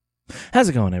How's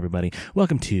it going, everybody?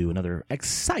 Welcome to another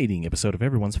exciting episode of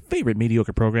everyone's favorite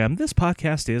mediocre program. This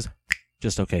podcast is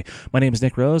just okay. My name is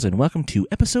Nick Rose, and welcome to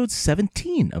episode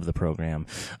 17 of the program.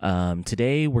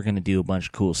 Today, we're going to do a bunch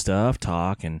of cool stuff,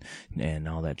 talk, and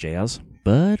all that jazz.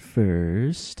 But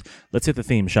first, let's hit the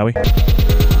theme, shall we?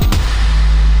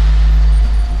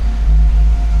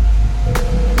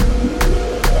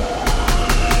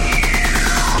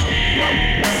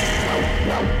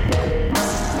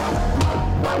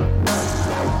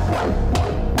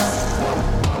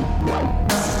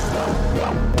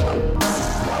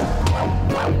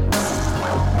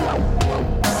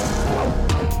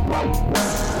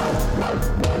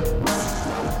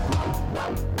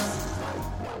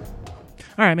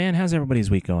 All right, man. How's everybody's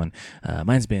week going?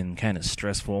 Mine's been kind of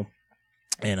stressful,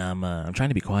 and I'm trying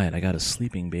to be quiet. I got a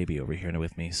sleeping baby over here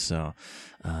with me, so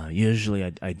usually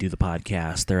I do the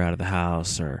podcast. They're out of the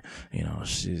house, or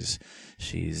she's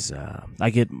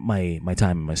I get my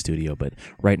time in my studio, but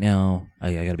right now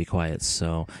I got to be quiet.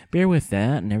 So bear with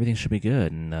that, and everything should be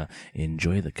good. And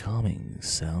enjoy the calming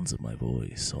sounds of my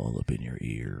voice all up in your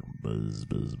ear. Buzz,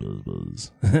 buzz, buzz,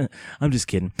 buzz. I'm just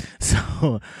kidding.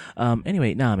 So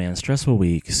anyway, man, stressful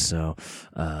week. So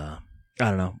I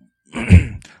don't know.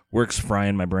 Work's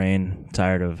frying my brain.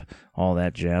 Tired of all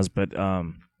that jazz, but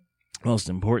most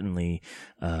importantly,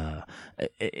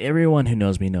 everyone who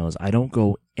knows me knows I don't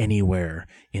go anywhere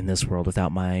in this world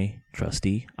without my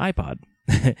trusty iPod.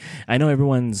 I know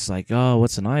everyone's like, oh,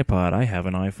 what's an iPod? I have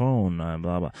an iPhone,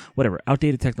 blah, blah. Whatever.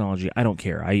 Outdated technology, I don't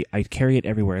care. I carry it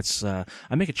everywhere. It's I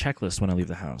make a checklist when I leave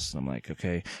the house. I'm like,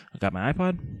 okay, I got my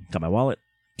iPod, got my wallet,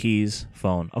 keys,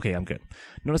 phone. Okay, I'm good.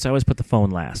 Notice I always put the phone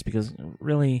last because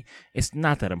really it's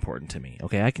not that important to me.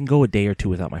 Okay, I can go a day or two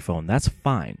without my phone. That's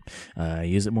fine. I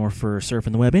use it more for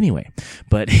surfing the web anyway.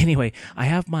 But anyway, I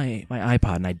have my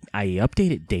iPod and I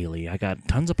update it daily. I got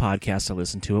tons of podcasts I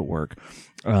listen to at work.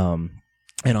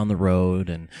 And on the road,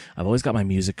 and I've always got my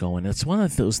music going. It's one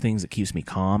of those things that keeps me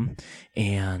calm.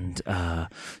 And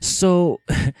so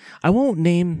I won't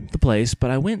name the place, but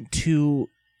I went to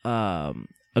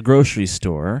a grocery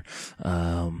store,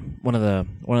 one of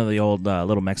the old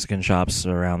little Mexican shops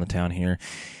around the town here,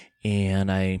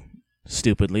 and I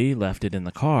stupidly left it in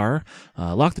the car,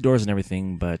 locked the doors and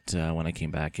everything, but when I came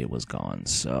back, it was gone.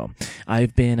 So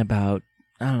I've been about,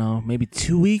 I don't know, maybe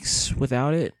 2 weeks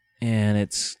without it, and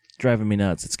it's driving me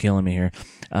nuts. It's killing me here.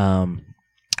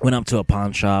 Went up to a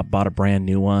pawn shop, bought a brand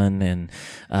new one, and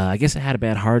I guess it had a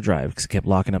bad hard drive because it kept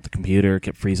locking up the computer,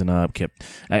 kept freezing up,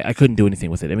 I couldn't do anything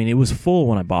with it. I mean, it was full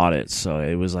when I bought it, so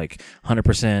it was like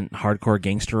 100% hardcore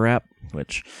gangster rap,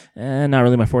 which not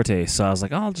really my forte. So I was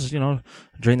like, oh, I'll just,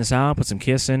 drain this out, put some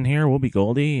Kiss in here, we'll be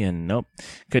Goldie, and nope,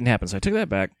 couldn't happen. So I took that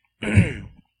back,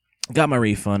 got my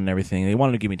refund and everything. They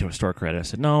wanted to give me to a store credit. I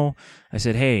said, no. I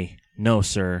said, hey, no,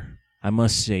 sir. I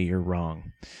must say you're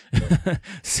wrong.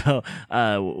 So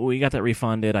we got that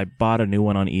refunded. I bought a new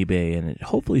one on eBay, and it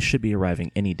hopefully should be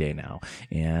arriving any day now.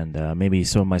 And maybe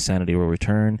some of my sanity will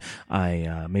return.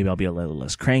 Maybe I'll be a little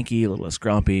less cranky, a little less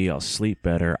grumpy. I'll sleep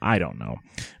better. I don't know.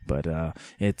 But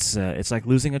it's like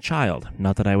losing a child.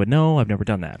 Not that I would know. I've never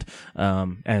done that.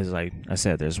 As I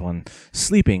said, there's one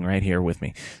sleeping right here with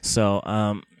me.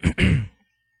 So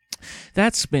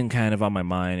that's been kind of on my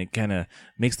mind. It kind of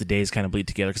makes the days kind of bleed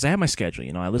together because I have my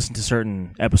schedule. I listen to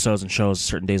certain episodes and shows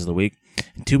certain days of the week.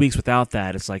 And 2 weeks without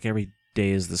that, it's like every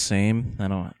day is the same. I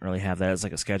don't really have that. It's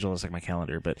like a schedule. It's like my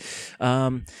calendar. But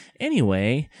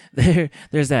anyway,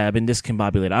 there's that. I've been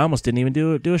discombobulated. I almost didn't even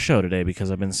do a show today because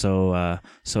I've been so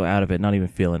out of it, not even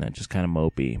feeling it, just kind of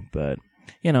mopey. But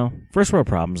first world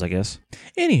problems, I guess.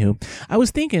 Anywho, I was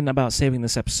thinking about saving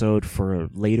this episode for a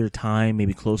later time,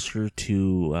 maybe closer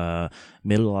to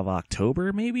middle of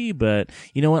October, maybe. But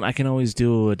you know what? I can always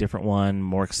do a different one,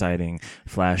 more exciting,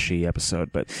 flashy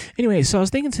episode. But anyway, so I was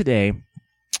thinking today,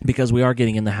 because we are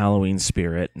getting in the Halloween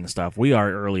spirit and stuff. We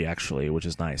are early, actually, which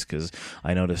is nice because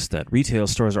I noticed that retail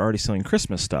stores are already selling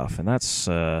Christmas stuff, and that's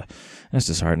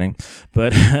disheartening.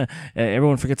 But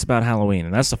everyone forgets about Halloween,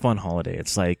 and that's the fun holiday.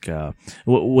 It's like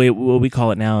what we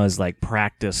call it now is like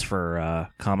practice for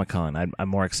Comic-Con. I'm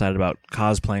more excited about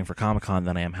cosplaying for Comic-Con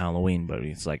than I am Halloween, but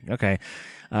it's like, okay,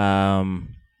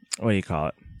 what do you call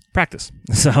it? Practice.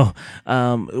 So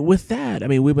with that, I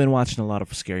mean, we've been watching a lot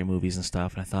of scary movies and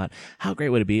stuff, and I thought, how great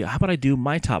would it be? How about I do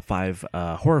my top 5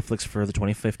 horror flicks for the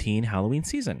 2015 Halloween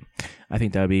season? I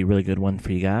think that would be a really good one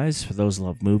for you guys, for those who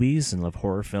love movies and love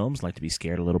horror films, like to be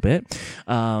scared a little bit.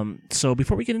 So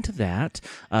before we get into that,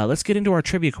 let's get into our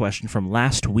trivia question from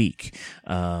last week.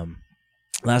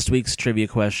 Last week's trivia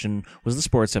question was the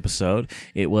sports episode.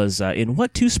 It was, in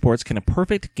what 2 sports can a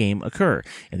perfect game occur?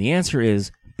 And the answer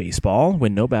is baseball,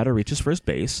 when no batter reaches first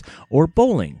base, or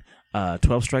bowling,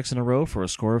 12 strikes in a row for a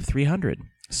score of 300.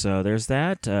 So there's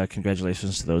that.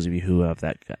 Congratulations to those of you who have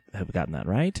gotten that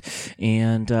right.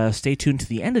 And stay tuned to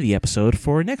the end of the episode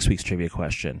for next week's trivia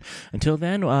question. Until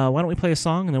then, why don't we play a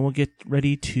song, and then we'll get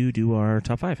ready to do our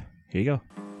top 5. Here you go.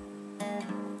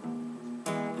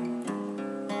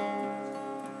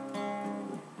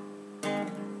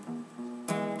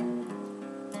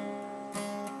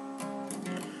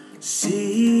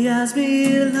 She has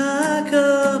me like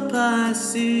a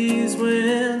Pisces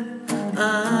when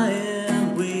I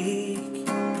am weak.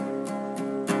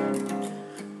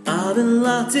 I've been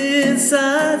locked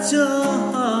inside your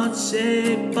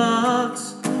heart-shaped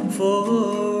box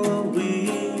for a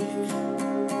week.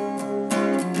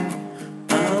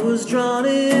 I was drawn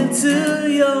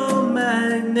into your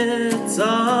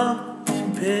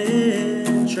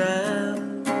magnet-pin trap.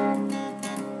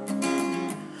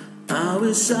 I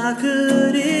wish I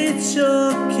could eat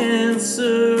your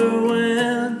cancer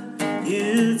when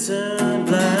you turn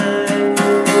black.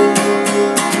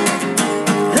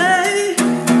 Hey,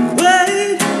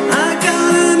 wait, I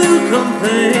got a new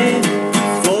complaint.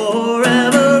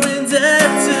 Forever in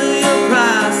debt to your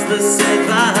priceless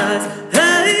advice.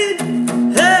 Hey,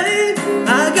 I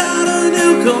got a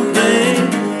new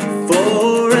complaint.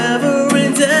 Forever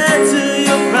in debt to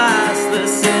your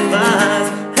priceless advice.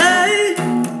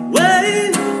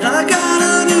 I got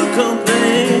a new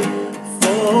complaint.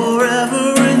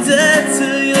 Forever in debt to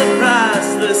your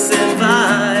priceless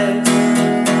advice.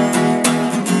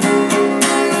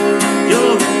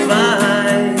 Your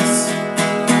advice.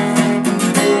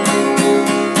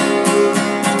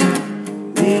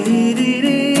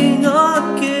 Weed-eating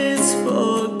orchids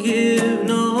forgive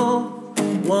no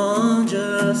one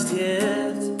just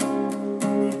yet.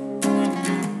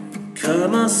 Cut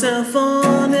myself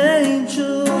on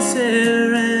angel's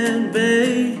hair and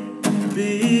baby's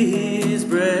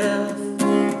breath.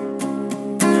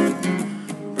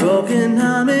 Broken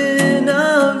hymen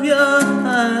of your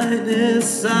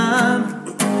highness, I'm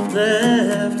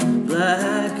left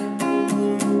black.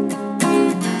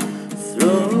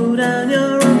 Throw down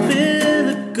your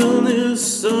umbilical noose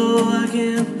so I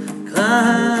can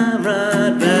climb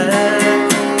right back.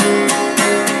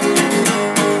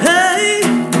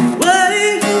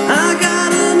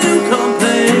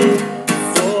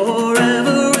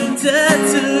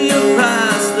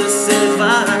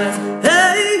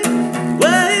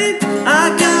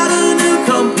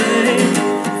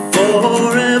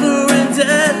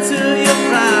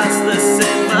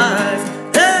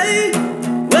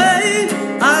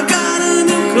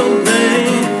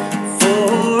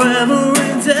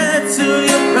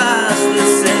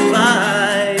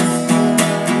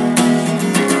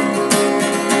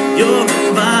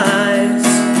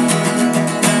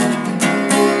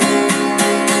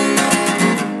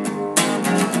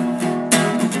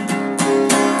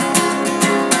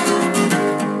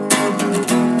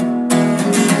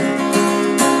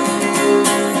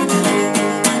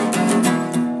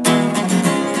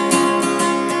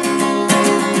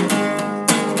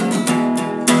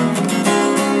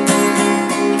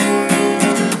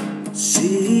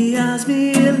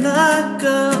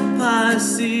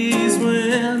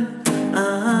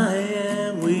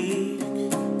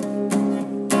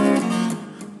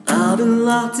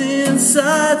 Locked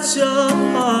inside your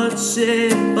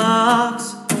heart-shaped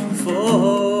box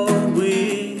for a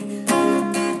week.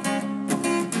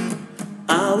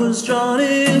 I was drawn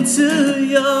into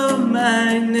your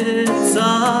magnet-pin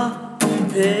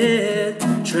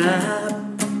trap.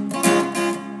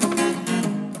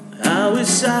 I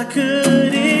wish I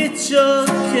could eat your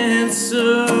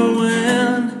cancer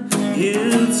when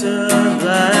you turn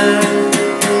black.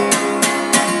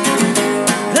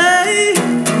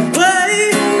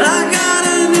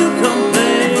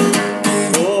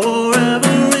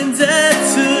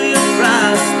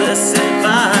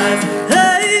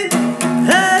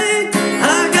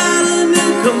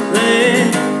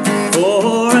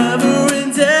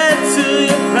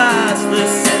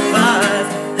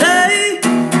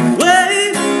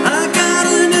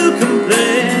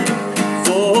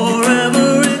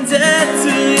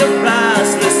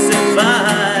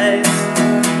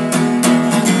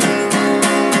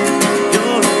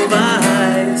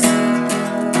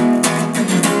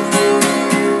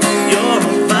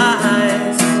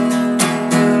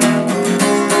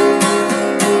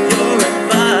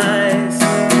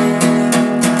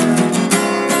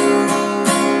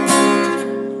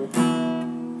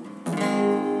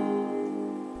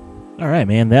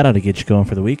 Man, that ought to get you going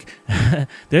for the week.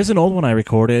 There's an old one I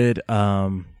recorded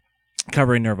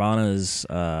covering Nirvana's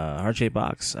Heart-Shaped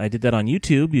Box. I did that on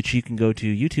YouTube, which you can go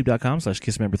to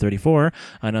youtube.com/kissmember34.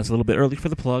 I know it's a little bit early for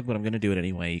the plug, but I'm going to do it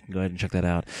anyway. You can go ahead and check that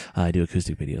out. I do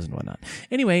acoustic videos and whatnot.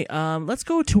 Anyway, let's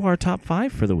go to our top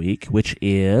 5 for the week, which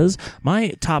is my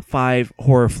top 5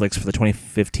 horror flicks for the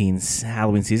 2015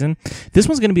 Halloween season. This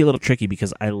one's going to be a little tricky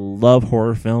because I love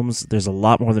horror films. There's a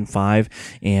lot more than 5,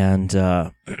 and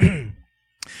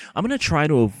I'm going to try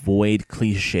to avoid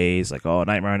cliches like, oh,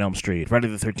 Nightmare on Elm Street, Friday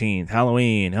the 13th,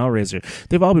 Halloween, Hellraiser.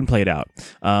 They've all been played out.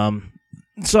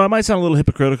 So I might sound a little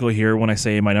hypocritical here when I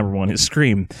say my number 1 is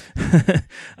Scream.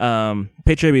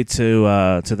 Pay tribute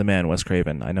to the man, Wes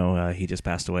Craven. I know he just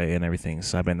passed away and everything.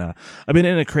 So I've been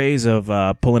in a craze of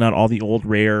pulling out all the old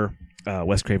rare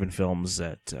Wes Craven films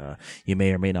that you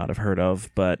may or may not have heard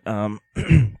of. But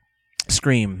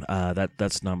Scream,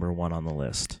 that's number 1 on the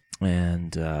list.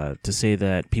 And to say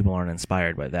that people aren't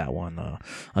inspired by that one,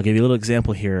 I'll give you a little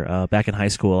example here. Back in high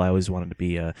school, I always wanted to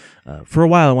be for a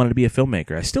while, I wanted to be a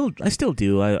filmmaker. I still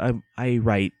do. I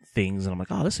write things, and I'm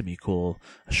like, oh, this would be cool,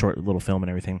 a short little film and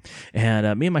everything.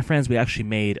 And me and my friends, we actually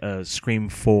made a Scream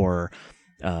 4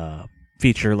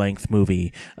 feature-length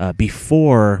movie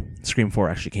before Scream 4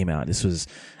 actually came out. This was,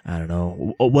 I don't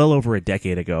know, well over a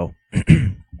decade ago.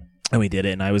 And we did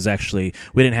it, and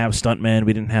we didn't have stuntmen,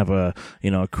 we didn't have a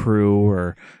crew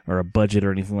or a budget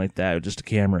or anything like that, just a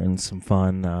camera and some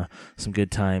fun, some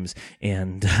good times.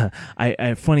 And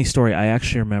I funny story, I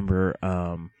actually remember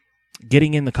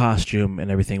getting in the costume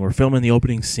and everything. We're filming the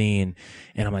opening scene,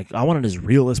 and I'm like, I want it as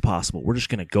real as possible. We're just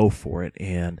gonna go for it.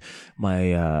 And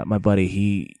my buddy,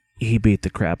 he beat the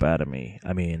crap out of me.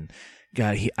 I mean,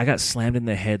 God, I got slammed in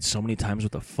the head so many times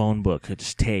with a phone book,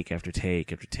 just take after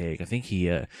take after take. I think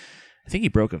he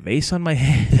broke a vase on my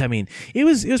head. I mean, it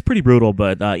was pretty brutal,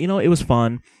 but it was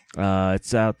fun.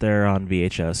 It's out there on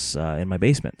VHS in my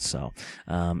basement. So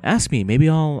ask me, maybe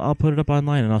I'll put it up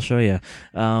online and I'll show you.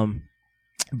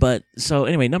 But so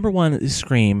anyway, number 1 is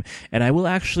Scream, and I will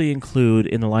actually include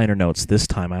in the liner notes this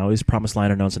time. I always promise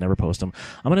liner notes and never post them.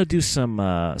 I'm going to do some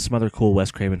other cool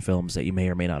Wes Craven films that you may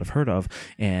or may not have heard of,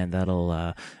 and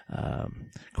that'll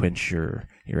quench your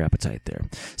appetite there.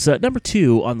 So number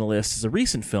 2 on the list is a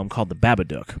recent film called The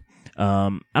Babadook.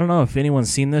 I don't know if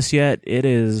anyone's seen this yet. It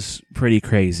is pretty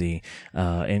crazy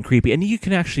and creepy, and you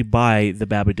can actually buy the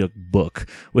Babadook book,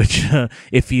 which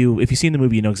if you've seen the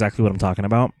movie, you know exactly what I'm talking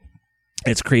about.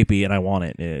 It's creepy, and I want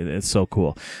it. It's so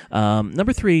cool.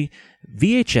 Number 3,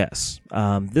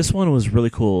 VHS. This one was really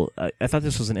cool. I thought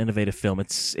this was an innovative film.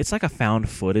 It's like a found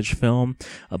footage film,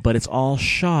 but it's all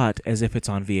shot as if it's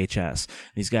on VHS.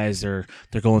 These guys, they're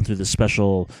going through the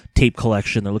special tape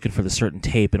collection. They're looking for the certain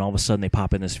tape, and all of a sudden they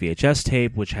pop in this VHS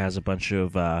tape, which has a bunch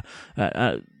of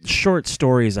short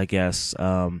stories, I guess.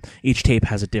 Each tape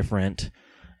has a different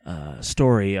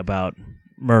story about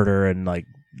murder and like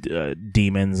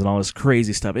demons and all this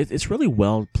crazy stuff. It's really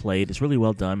well played. It's really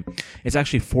well done. It's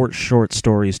actually 4 short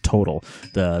stories total.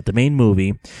 The main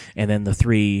movie, and then the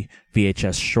 3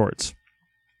 VHS shorts.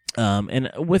 And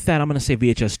with that, I'm going to say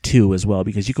VHS 2 as well,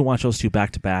 because you can watch those 2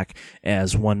 back to back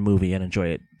as one movie and enjoy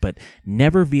it. But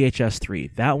never VHS 3.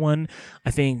 That one,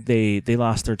 I think they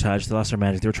lost their touch. They lost their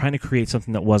magic. They were trying to create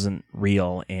something that wasn't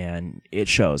real, and it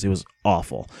shows. It was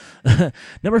awful.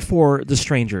 Number 4, The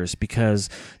Strangers, because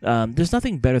there's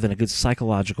nothing better than a good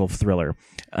psychological thriller.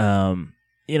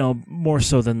 More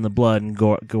so than the blood and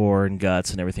gore and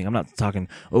guts and everything. I'm not talking,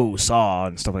 Saw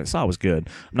and stuff like that. Saw was good.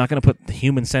 I'm not going to put the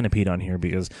Human Centipede on here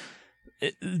because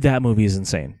that movie is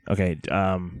insane. Okay,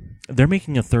 they're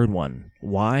making a 3rd one.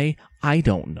 Why? I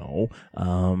don't know.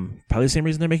 Probably the same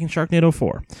reason they're making Sharknado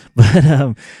 4.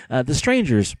 But The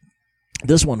Strangers,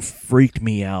 this one freaked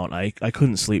me out. I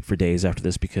couldn't sleep for days after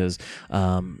this because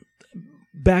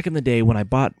back in the day when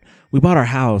we bought our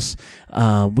house,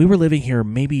 we were living here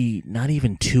maybe not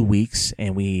even 2 weeks,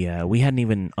 and we hadn't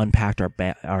even unpacked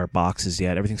our boxes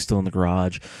yet. Everything's still in the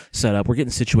garage, set up. We're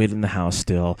getting situated in the house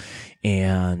still,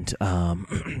 and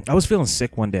I was feeling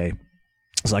sick one day,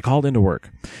 so I called into work,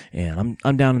 and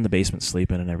I'm down in the basement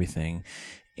sleeping and everything.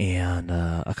 And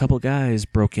a couple of guys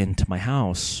broke into my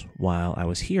house while I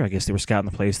was here. I guess they were scouting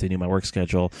the place. They knew my work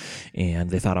schedule, and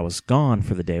they thought I was gone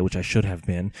for the day, which I should have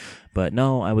been. But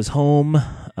no, I was home.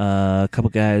 A couple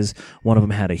of guys, one of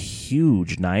them had a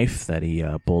huge knife that he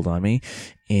pulled on me,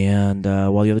 and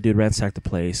while the other dude ransacked the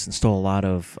place and stole a lot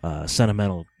of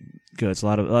sentimental goods, a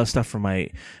lot of stuff from my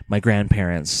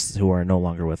grandparents who are no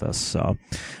longer with us. So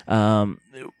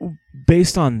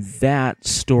based on that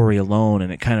story alone,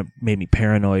 and it kind of made me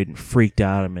paranoid and freaked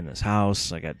out. I'm in this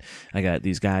house. I got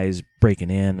these guys breaking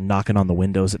in and knocking on the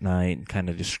windows at night and kind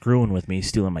of just screwing with me,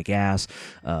 stealing my gas,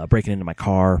 breaking into my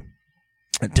car.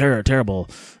 a terrible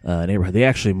neighborhood. They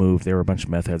actually moved. There were a bunch of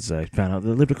meth heads. I found out they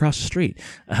lived across the street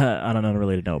on an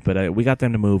unrelated note, but we got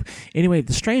them to move. Anyway,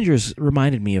 The Strangers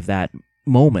reminded me of that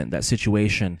moment, that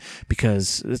situation,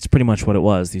 because it's pretty much what it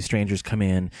was. These strangers come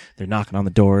in, they're knocking on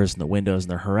the doors and the windows,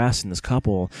 and they're harassing this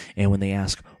couple, and when they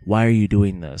ask, why are you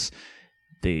doing this?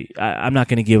 I'm not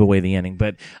going to give away the ending,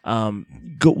 but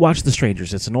go watch The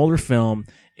Strangers. It's an older film.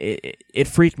 It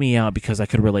freaked me out because I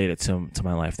could relate it to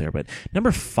my life there. But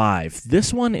number 5,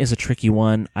 this one is a tricky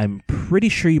one. I'm pretty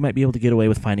sure you might be able to get away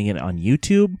with finding it on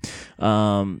YouTube.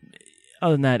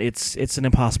 Other than that, it's an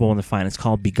impossible one to find. It's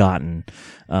called Begotten.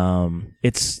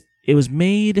 It was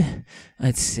made,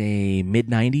 I'd say,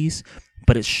 mid-90s,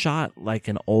 but it's shot like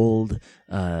an old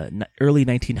early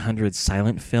 1900s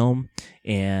silent film,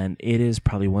 and it is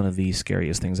probably one of the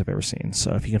scariest things I've ever seen.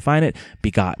 So if you can find it,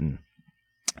 Begotten.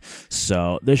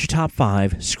 So there's your top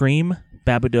 5: Scream,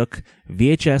 Babadook,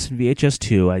 VHS and VHS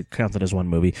 2, I count that as one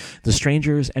movie, The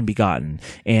Strangers, and Begotten.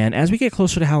 And as we get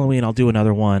closer to Halloween, I'll do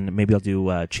another one. Maybe I'll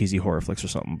do cheesy horror flicks or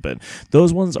something. But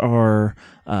those ones are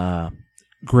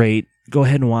great. Go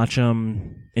ahead and watch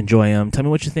them. Enjoy them. Tell me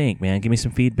what you think, man. Give me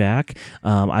some feedback.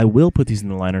 I will put these in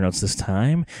the liner notes this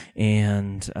time.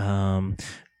 And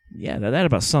yeah, that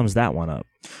about sums that one up.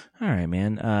 All right,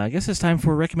 man. I guess it's time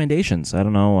for recommendations. I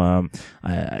don't know.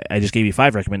 I just gave you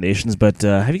 5 recommendations, but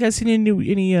have you guys seen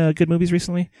any good movies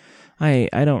recently? I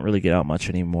don't really get out much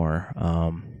anymore.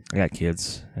 I got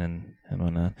kids and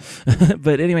whatnot.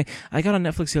 But anyway, I got on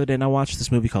Netflix the other day and I watched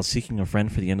this movie called Seeking a Friend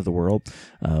for the End of the World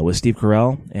with Steve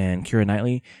Carell and Keira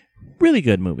Knightley. Really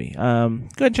good movie. Go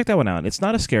ahead and check that one out. It's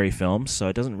not a scary film, so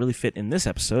it doesn't really fit in this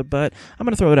episode, but I'm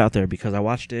going to throw it out there because I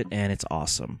watched it and it's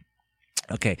awesome.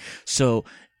 Okay, so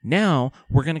now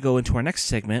we're going to go into our next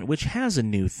segment, which has a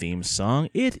new theme song.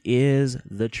 It is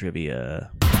the trivia.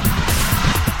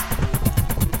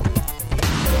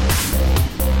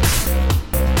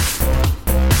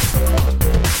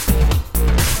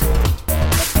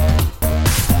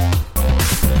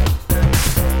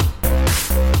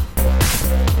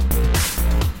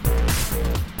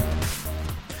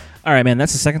 All right, man,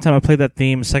 that's the second time I played that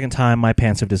theme. Second time my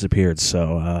pants have disappeared,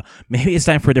 so maybe it's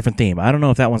time for a different theme. I don't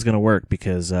know if that one's going to work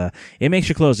because it makes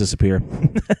your clothes disappear.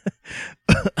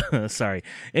 Sorry.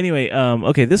 Anyway,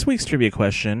 okay, this week's trivia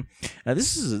question.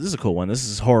 This is a cool one. This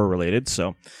is horror related.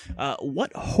 So,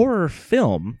 what horror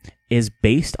film is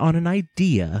based on an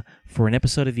idea for an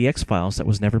episode of The X-Files that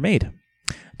was never made?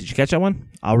 Did you catch that one?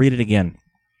 I'll read it again.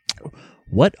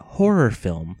 What horror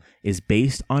film is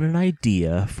based on an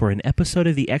idea for an episode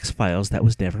of The X-Files that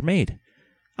was never made?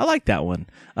 I like that one.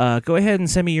 Go ahead and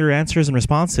send me your answers and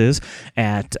responses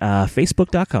at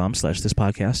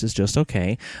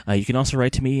facebook.com/thispodcastisjustokay. You can also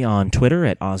write to me on Twitter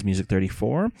at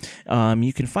OzMusic34.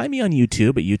 You can find me on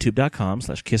YouTube at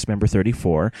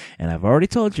youtube.com/KissMember34. And I've already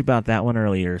told you about that one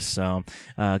earlier, so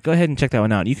go ahead and check that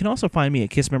one out. You can also find me at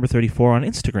KissMember34 on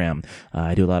Instagram.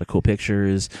 I do a lot of cool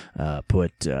pictures,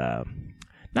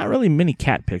 not really many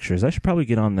cat pictures. I should probably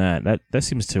get on that. That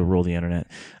seems to rule the internet.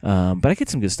 But I get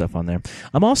some good stuff on there.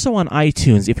 I'm also on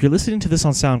iTunes. If you're listening to this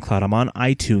on SoundCloud, I'm on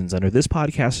iTunes under This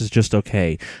Podcast Is Just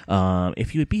Okay.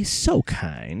 If you would be so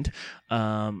kind,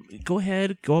 go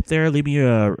ahead, go up there, leave me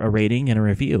a rating and a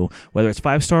review. Whether it's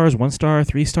 5 stars, 1 star,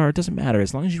 3 star, it doesn't matter.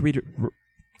 As long as you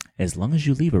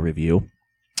leave a review,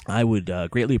 I would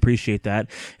greatly appreciate that.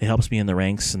 It helps me in the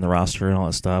ranks and the roster and all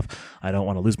that stuff. I don't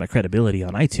want to lose my credibility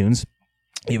on iTunes,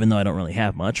 even though I don't really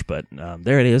have much, but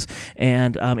there it is.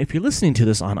 And if you're listening to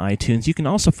this on iTunes, you can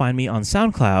also find me on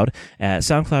SoundCloud at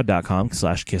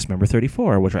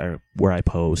soundcloud.com/KissMember34, where I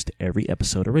post every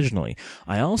episode originally.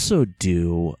 I also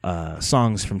do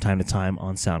songs from time to time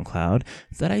on SoundCloud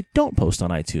that I don't post on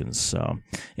iTunes. So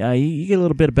yeah, you get a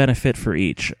little bit of benefit for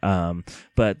each.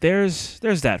 But there's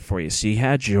that for you. So you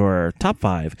had your top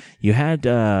 5. You had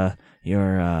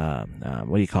your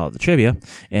what do you call it, the trivia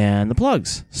and the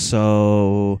plugs.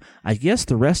 So I guess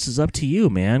the rest is up to you,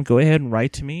 man. Go ahead and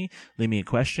write to me, leave me a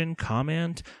question,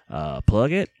 comment,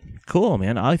 plug it. Cool,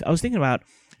 man. I was thinking about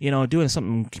doing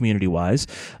something community wise.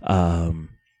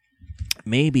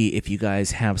 Maybe if you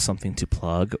guys have something to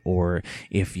plug, or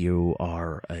if you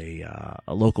are a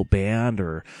local band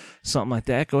or something like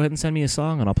that, go ahead and send me a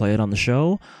song and I'll play it on the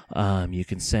show. You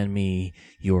can send me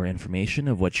your information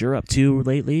of what you're up to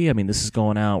lately. I mean, this is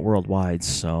going out worldwide,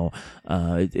 so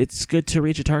it's good to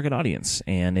reach a target audience.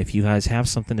 And if you guys have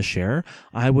something to share,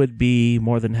 I would be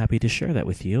more than happy to share that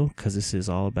with you, because this is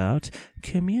all about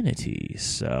community.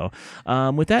 So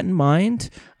with that in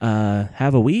mind,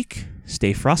 have a week.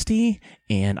 Stay frosty,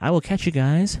 and I will catch you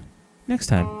guys next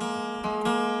time.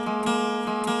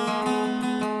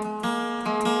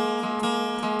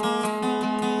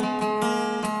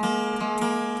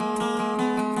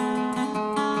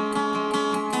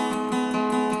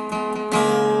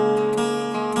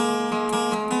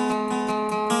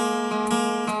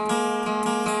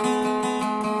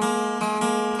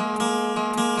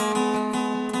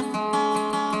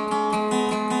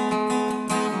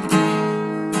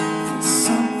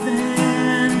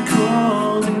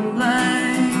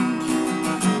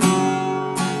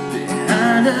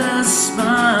 find a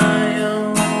smile.